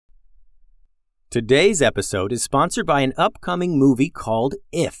Today's episode is sponsored by an upcoming movie called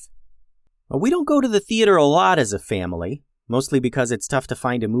If. We don't go to the theater a lot as a family, mostly because it's tough to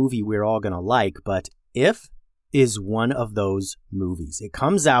find a movie we're all going to like, but If is one of those movies. It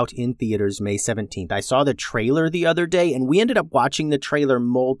comes out in theaters May 17th. I saw the trailer the other day, and we ended up watching the trailer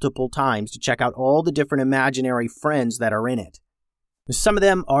multiple times to check out all the different imaginary friends that are in it. Some of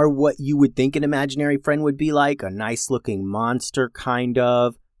them are what you would think an imaginary friend would be like, a nice-looking monster, kind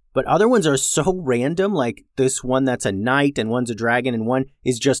of. But other ones are so random, like this one that's a knight and one's a dragon and one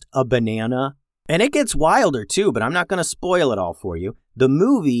is just a banana. And it gets wilder too, but I'm not going to spoil it all for you. The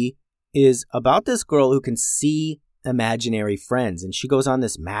movie is about this girl who can see imaginary friends, and she goes on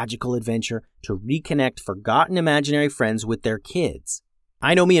this magical adventure to reconnect forgotten imaginary friends with their kids.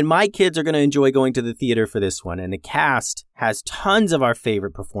 I know me and my kids are going to enjoy going to the theater for this one, and the cast has tons of our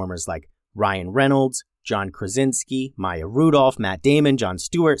favorite performers like Ryan Reynolds, John Krasinski, Maya Rudolph, Matt Damon, Jon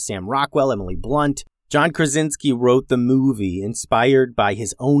Stewart, Sam Rockwell, Emily Blunt. John Krasinski wrote the movie inspired by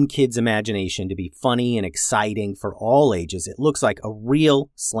his own kid's imagination to be funny and exciting for all ages. It looks like a real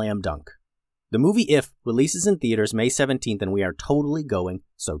slam dunk. The movie If releases in theaters May 17th, and we are totally going,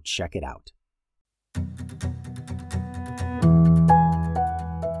 so check it out.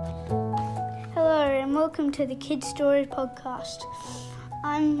 Hello and welcome to the Kid Story Podcast.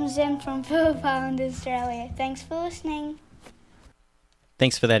 I'm Zen from Phillip Island, Australia. Thanks for listening.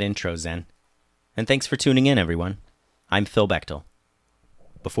 Thanks for that intro, Zen. And thanks for tuning in, everyone. I'm Phil Bechtel.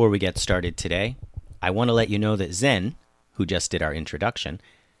 Before we get started today, I want to let you know that Zen, who just did our introduction,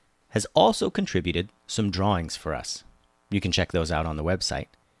 has also contributed some drawings for us. You can check those out on the website.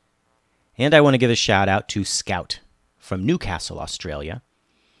 And I want to give a shout out to Scout from Newcastle, Australia.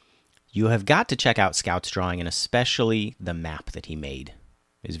 You have got to check out Scout's drawing, and especially the map that he made.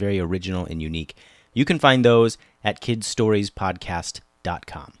 It's very original and unique. You can find those at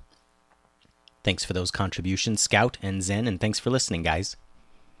kidstoriespodcast.com. Thanks for those contributions, Scout and Zen, and thanks for listening, guys.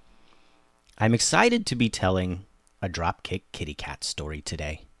 I'm excited to be telling a Dropkick Kitty Cat story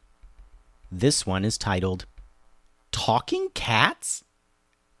today. This one is titled, Talking Cats?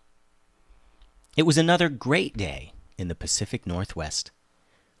 It was another great day in the Pacific Northwest.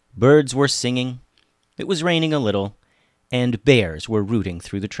 Birds were singing, it was raining a little, and bears were rooting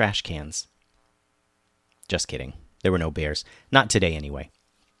through the trash cans. Just kidding. There were no bears. Not today, anyway.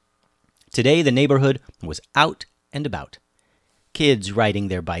 Today, the neighborhood was out and about. Kids riding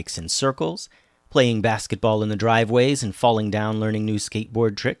their bikes in circles, playing basketball in the driveways and falling down learning new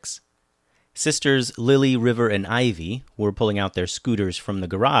skateboard tricks. Sisters Lily, River, and Ivy were pulling out their scooters from the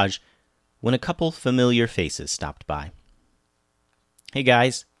garage when a couple familiar faces stopped by. "Hey,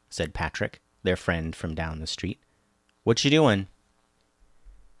 guys," said Patrick, their friend from down the street. "What you doing?"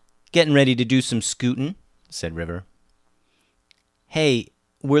 "Getting ready to do some scooting," said River. "Hey,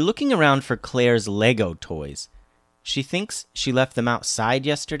 we're looking around for Claire's Lego toys. She thinks she left them outside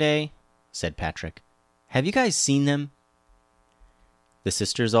yesterday," said Patrick. "Have you guys seen them?" The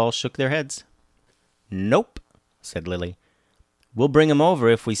sisters all shook their heads. "Nope," said Lily. "We'll bring 'em over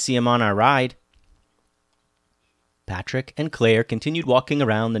if we see 'em on our ride." Patrick and Claire continued walking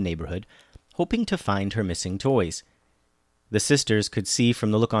around the neighborhood, hoping to find her missing toys. The sisters could see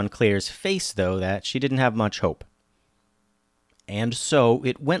from the look on Claire's face, though, that she didn't have much hope. And so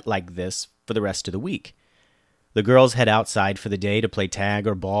it went like this for the rest of the week. The girls head outside for the day to play tag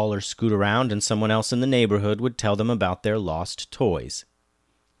or ball or scoot around, and someone else in the neighborhood would tell them about their lost toys.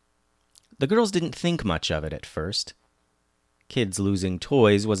 The girls didn't think much of it at first. Kids losing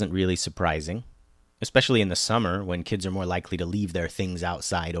toys wasn't really surprising, especially in the summer when kids are more likely to leave their things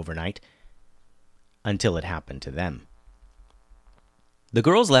outside overnight, until it happened to them. The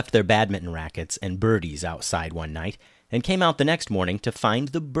girls left their badminton rackets and birdies outside one night and came out the next morning to find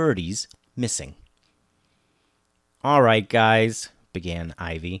the birdies missing. "All right, guys," began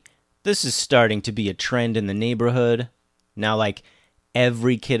Ivy. "This is starting to be a trend in the neighborhood. Now, like,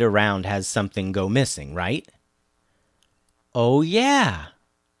 every kid around has something go missing, right?" "Oh, yeah,"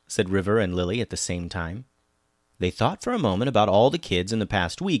 said River and Lily at the same time. They thought for a moment about all the kids in the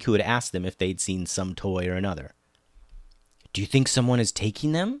past week who had asked them if they'd seen some toy or another. "Do you think someone is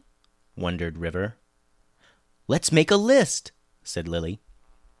taking them?" wondered River. "Let's make a list," said Lily.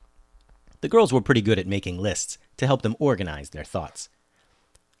 The girls were pretty good at making lists to help them organize their thoughts.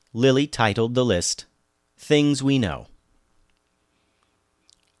 Lily titled the list, Things We Know.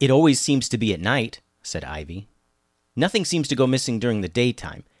 "It always seems to be at night," said Ivy. "Nothing seems to go missing during the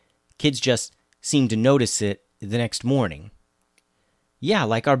daytime. Kids just seem to notice it the next morning." "Yeah,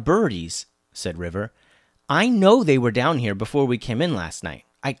 like our birdies," said River. "I know they were down here before we came in last night.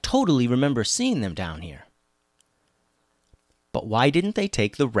 I totally remember seeing them down here." "But why didn't they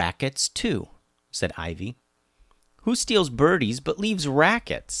take the rackets too?" said Ivy. Who steals birdies but leaves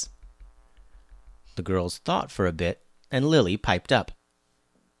rackets? The girls thought for a bit, and Lily piped up.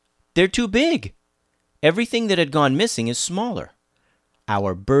 They're too big. Everything that had gone missing is smaller.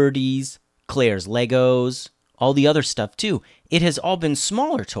 Our birdies, Claire's Legos, all the other stuff too. It has all been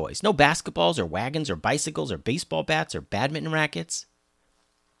smaller toys. No basketballs or wagons or bicycles or baseball bats or badminton rackets.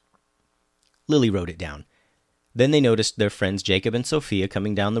 Lily wrote it down. Then they noticed their friends Jacob and Sophia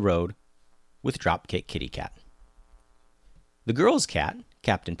coming down the road with Dropkick Kitty Cat. The girl's cat,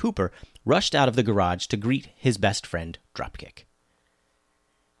 Captain Pooper, rushed out of the garage to greet his best friend, Dropkick.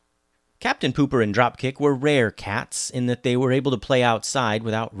 Captain Pooper and Dropkick were rare cats in that they were able to play outside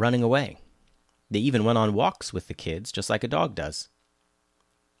without running away. They even went on walks with the kids, just like a dog does.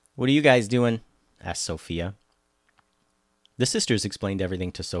 "What are you guys doing?" asked Sophia. The sisters explained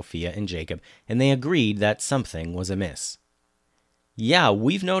everything to Sophia and Jacob, and they agreed that something was amiss. "Yeah,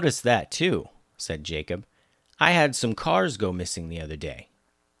 we've noticed that too," said Jacob. "I had some cars go missing the other day."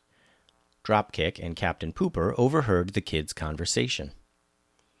 Dropkick and Captain Pooper overheard the kids' conversation.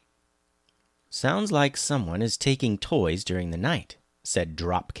 "Sounds like someone is taking toys during the night," said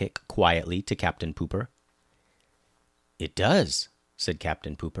Dropkick quietly to Captain Pooper. "It does," said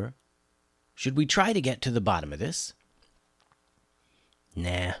Captain Pooper. "Should we try to get to the bottom of this?"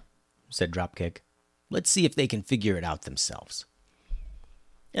 "Nah," said Dropkick. "Let's see if they can figure it out themselves."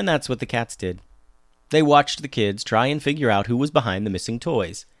 And that's what the cats did. They watched the kids try and figure out who was behind the missing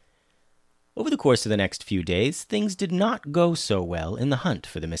toys. Over the course of the next few days, things did not go so well in the hunt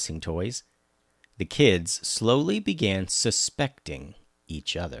for the missing toys. The kids slowly began suspecting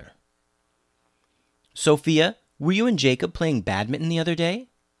each other. "Sophia, were you and Jacob playing badminton the other day?"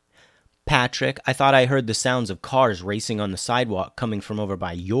 "Patrick, I thought I heard the sounds of cars racing on the sidewalk coming from over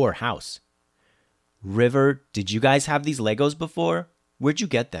by your house." "River, did you guys have these Legos before? Where'd you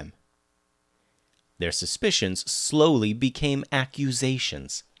get them?" Their suspicions slowly became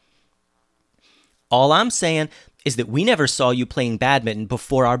accusations. "All I'm saying is that we never saw you playing badminton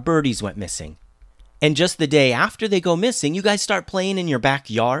before our birdies went missing. And just the day after they go missing, you guys start playing in your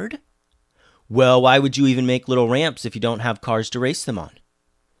backyard? Well, why would you even make little ramps if you don't have cars to race them on?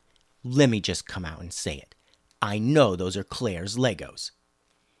 Let me just come out and say it. I know those are Claire's Legos."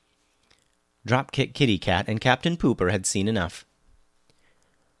 Dropkick Kitty Cat and Captain Pooper had seen enough.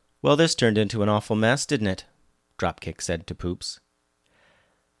 "Well, this turned into an awful mess, didn't it?" Dropkick said to Poops.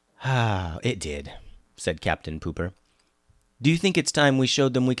 "Ah, it did," said Captain Pooper. "Do you think it's time we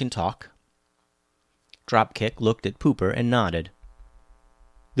showed them we can talk?" Dropkick looked at Pooper and nodded.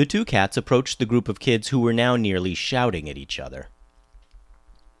 The two cats approached the group of kids who were now nearly shouting at each other.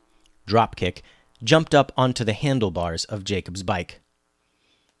 Dropkick jumped up onto the handlebars of Jacob's bike.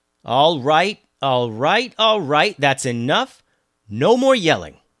 All right, that's enough. No more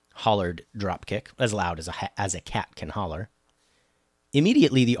yelling," hollered Dropkick, as loud as a cat can holler.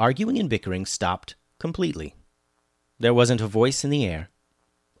 Immediately, the arguing and bickering stopped completely. There wasn't a voice in the air.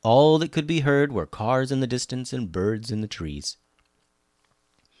 All that could be heard were cars in the distance and birds in the trees.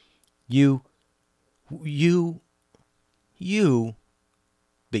 You,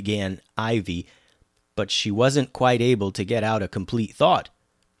 began Ivy, but she wasn't quite able to get out a complete thought.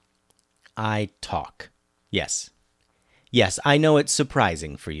 "I talk. Yes, I know it's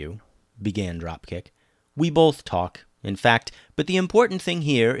surprising for you," began Dropkick. "We both talk, in fact, but the important thing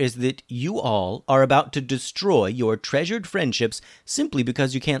here is that you all are about to destroy your treasured friendships simply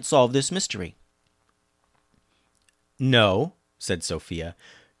because you can't solve this mystery." "No," said Sophia.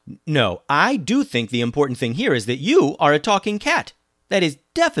 "No, I do think the important thing here is that you are a talking cat. That is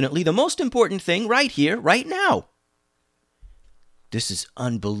definitely the most important thing right here, right now." "This is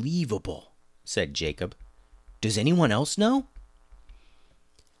unbelievable," said Jacob. "Does anyone else know?"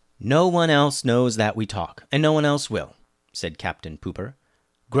 "No one else knows that we talk, and no one else will," said Captain Pooper.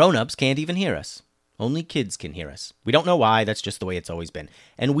 "Grown-ups can't even hear us. Only kids can hear us. We don't know why, that's just the way it's always been.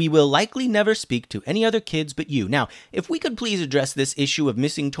 And we will likely never speak to any other kids but you. Now, if we could please address this issue of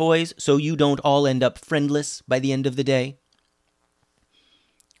missing toys so you don't all end up friendless by the end of the day."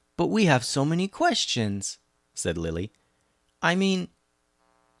 "But we have so many questions," said Lily. "I mean,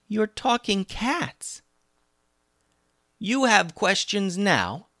 you're talking cats." "You have questions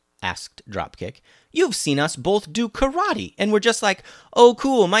now?" asked Dropkick. "You've seen us both do karate, and we're just like, oh,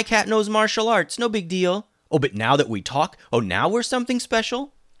 cool, my cat knows martial arts, no big deal. Oh, but now that we talk, now we're something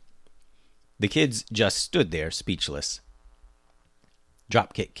special?" The kids just stood there speechless.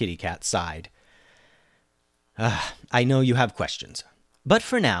 Dropkick Kitty Cat sighed. "I know you have questions. But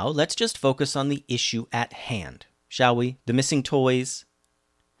for now, let's just focus on the issue at hand, shall we? The missing toys."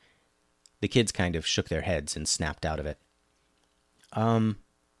 The kids kind of shook their heads and snapped out of it.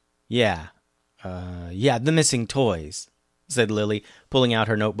 Yeah, Yeah, the missing toys," said Lily, pulling out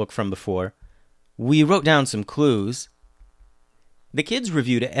her notebook from before. "We wrote down some clues." The kids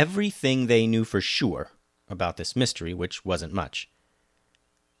reviewed everything they knew for sure about this mystery, which wasn't much.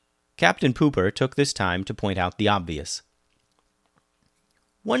 Captain Pooper took this time to point out the obvious.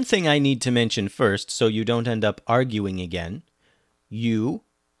 "One thing I need to mention first, so you don't end up arguing again. You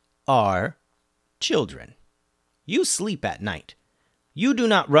are children. You sleep at night. You do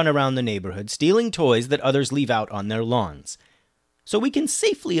not run around the neighborhood stealing toys that others leave out on their lawns. So we can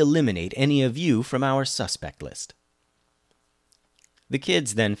safely eliminate any of you from our suspect list." The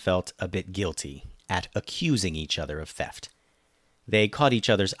kids then felt a bit guilty at accusing each other of theft. They caught each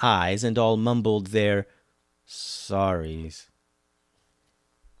other's eyes and all mumbled their sorries.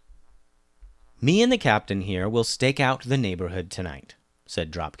 "Me and the captain here will stake out the neighborhood tonight,"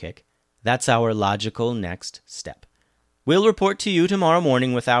 said Dropkick. "That's our logical next step. We'll report to you tomorrow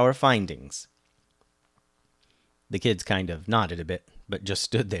morning with our findings." The kids kind of nodded a bit, but just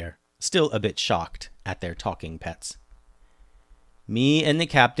stood there, still a bit shocked at their talking pets. "Me and the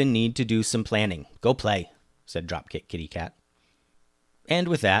captain need to do some planning. Go play," said Dropkick Kitty Cat. And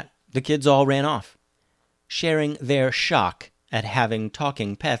with that, the kids all ran off, sharing their shock at having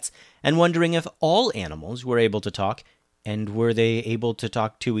talking pets and wondering if all animals were able to talk, and were they able to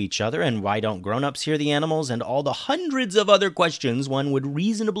talk to each other, and why don't grown-ups hear the animals, and all the hundreds of other questions one would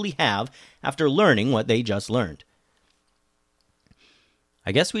reasonably have after learning what they just learned.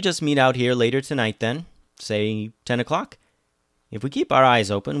 "I guess we just meet out here later tonight then, say 10 o'clock. If we keep our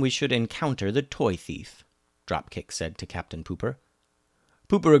eyes open, we should encounter the toy thief," Dropkick said to Captain Pooper.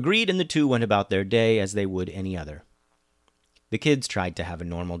 Pooper agreed, and the two went about their day as they would any other. The kids tried to have a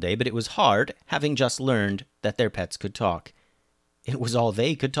normal day, but it was hard, having just learned that their pets could talk. It was all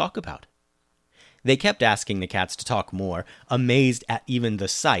they could talk about. They kept asking the cats to talk more, amazed at even the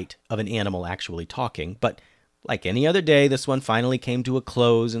sight of an animal actually talking, but like any other day, this one finally came to a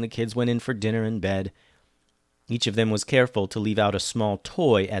close, and the kids went in for dinner and bed. Each of them was careful to leave out a small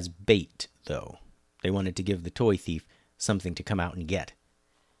toy as bait, though. They wanted to give the toy thief something to come out and get.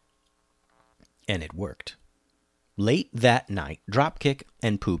 And it worked. Late that night, Dropkick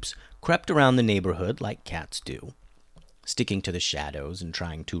and Poops crept around the neighborhood like cats do, sticking to the shadows and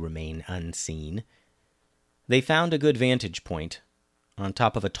trying to remain unseen. They found a good vantage point on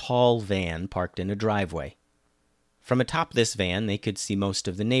top of a tall van parked in a driveway. From atop this van, they could see most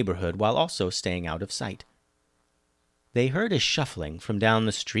of the neighborhood while also staying out of sight. They heard a shuffling from down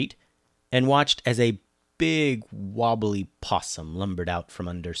the street and watched as a big, wobbly possum lumbered out from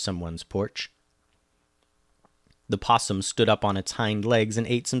under someone's porch. The possum stood up on its hind legs and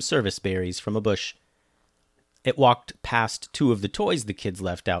ate some service berries from a bush. It walked past two of the toys the kids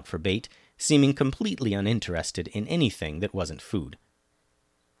left out for bait, seeming completely uninterested in anything that wasn't food.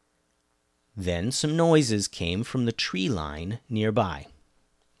 Then some noises came from the tree line nearby,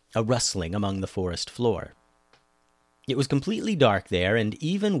 a rustling among the forest floor. It was completely dark there, and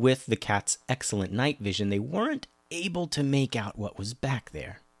even with the cats' excellent night vision, they weren't able to make out what was back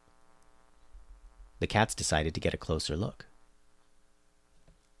there. The cats decided to get a closer look.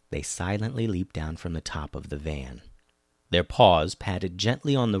 They silently leaped down from the top of the van. Their paws patted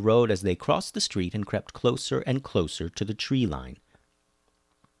gently on the road as they crossed the street and crept closer and closer to the tree line.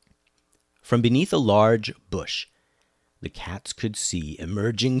 From beneath a large bush, the cats could see,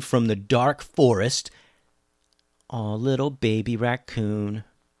 emerging from the dark forest, a little baby raccoon,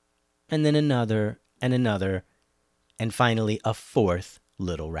 and then another, and finally a fourth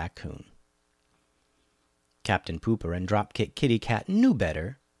little raccoon. Captain Pooper and Dropkick Kitty Cat knew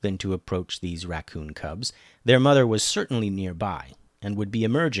better than to approach these raccoon cubs. Their mother was certainly nearby and would be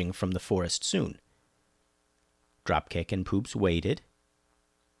emerging from the forest soon. Dropkick and Poops waited,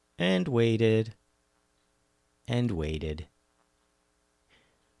 and waited, and waited.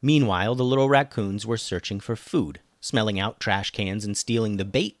 Meanwhile, the little raccoons were searching for food, smelling out trash cans and stealing the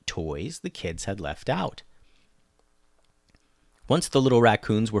bait toys the kids had left out. Once the little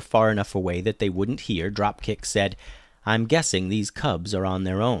raccoons were far enough away that they wouldn't hear, Dropkick said, "I'm guessing these cubs are on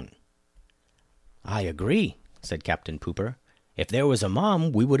their own." "I agree," said Captain Pooper. "If there was a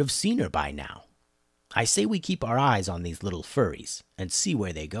mom, we would have seen her by now. I say we keep our eyes on these little furries and see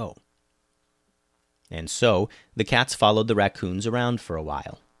where they go." And so the cats followed the raccoons around for a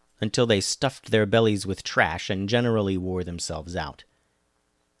while, until they stuffed their bellies with trash and generally wore themselves out.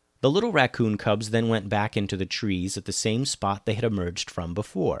 The little raccoon cubs then went back into the trees at the same spot they had emerged from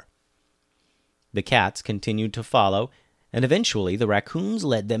before. The cats continued to follow, and eventually the raccoons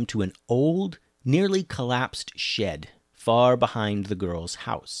led them to an old, nearly collapsed shed far behind the girl's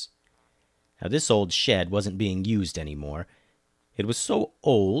house. Now, this old shed wasn't being used anymore. It was so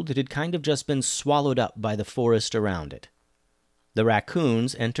old it had kind of just been swallowed up by the forest around it. The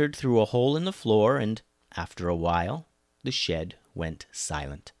raccoons entered through a hole in the floor, and after a while, the shed went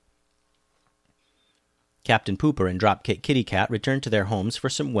silent. Captain Pooper and Dropkick Kitty Cat returned to their homes for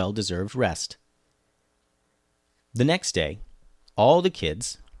some well-deserved rest. The next day, all the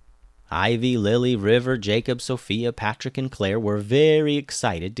kids, Ivy, Lily, River, Jacob, Sophia, Patrick, and Claire, were very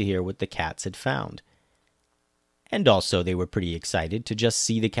excited to hear what the cats had found. And also they were pretty excited to just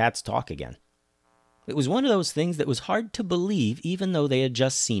see the cats talk again. It was one of those things that was hard to believe even though they had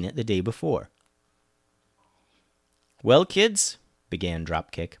just seen it the day before. "Well, kids," began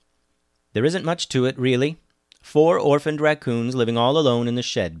Dropkick, "there isn't much to it, really. 4 orphaned raccoons living all alone in the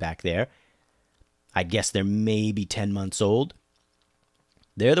shed back there. I'd guess they're maybe 10 months old.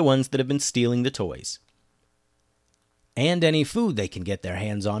 They're the ones that have been stealing the toys. And any food they can get their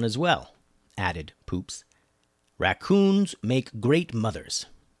hands on as well," added Poops. "Raccoons make great mothers,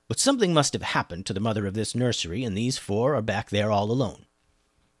 but something must have happened to the mother of this nursery, and these 4 are back there all alone."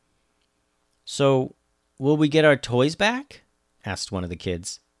 "So, will we get our toys back?" asked one of the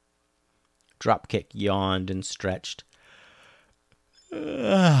kids. Dropkick yawned and stretched.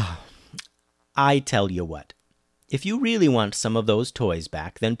 "I tell you what. If you really want some of those toys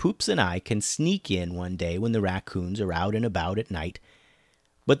back, then Poops and I can sneak in one day when the raccoons are out and about at night.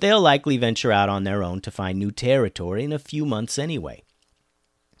 But they'll likely venture out on their own to find new territory in a few months anyway.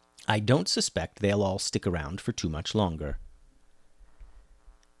 I don't suspect they'll all stick around for too much longer."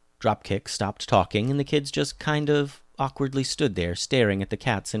 Dropkick stopped talking, and the kids just kind of awkwardly stood there staring at the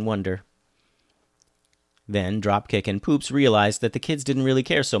cats in wonder. Then Dropkick and Poops realized that the kids didn't really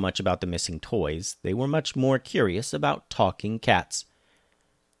care so much about the missing toys. They were much more curious about talking cats.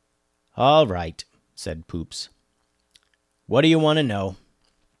 "All right," said Poops. "What do you want to know?"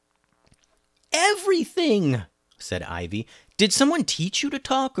 "Everything," said Ivy. "Did someone teach you to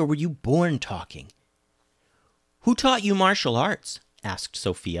talk, or were you born talking?" "Who taught you martial arts?" asked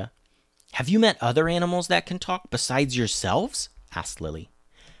Sophia. "Have you met other animals that can talk besides yourselves?" asked Lily.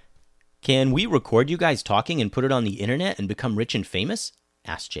 "Can we record you guys talking and put it on the internet and become rich and famous?"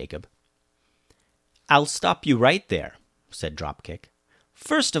 asked Jacob. "I'll stop you right there," said Dropkick.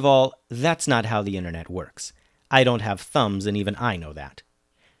 "First of all, that's not how the internet works. I don't have thumbs, and even I know that.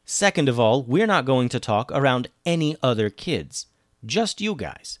 Second of all, we're not going to talk around any other kids, just you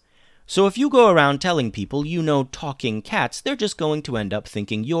guys. So if you go around telling people you know talking cats, they're just going to end up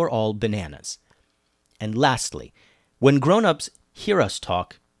thinking you're all bananas. And lastly, when grown-ups hear us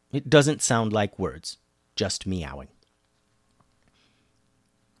talk, it doesn't sound like words, just meowing."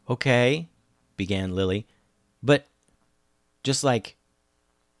 "Okay," began Lily, "but just like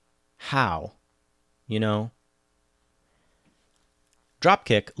how, you know?"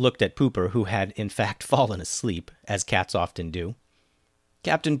 Dropkick looked at Pooper, who had in fact fallen asleep, as cats often do.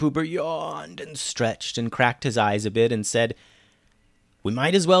 Captain Pooper yawned and stretched and cracked his eyes a bit and said, "We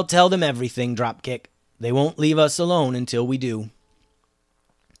might as well tell them everything, Dropkick. They won't leave us alone until we do."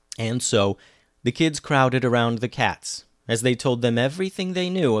 And so the kids crowded around the cats as they told them everything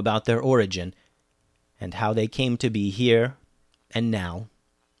they knew about their origin and how they came to be here and now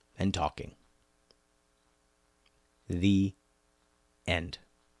and talking. The end.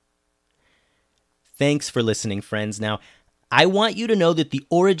 Thanks for listening, friends. Now, I want you to know that the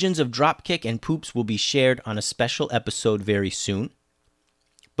origins of Dropkick and Poops will be shared on a special episode very soon.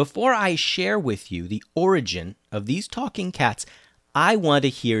 Before I share with you the origin of these talking cats, I want to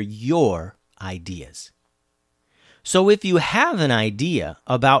hear your ideas. So if you have an idea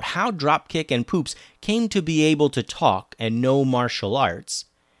about how Dropkick and Poops came to be able to talk and know martial arts,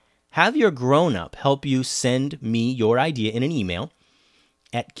 have your grown-up help you send me your idea in an email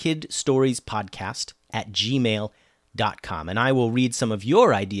at kidstoriespodcast@gmail.com, and I will read some of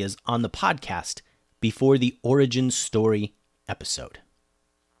your ideas on the podcast before the origin story episode.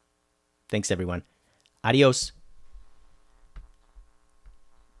 Thanks, everyone. Adios.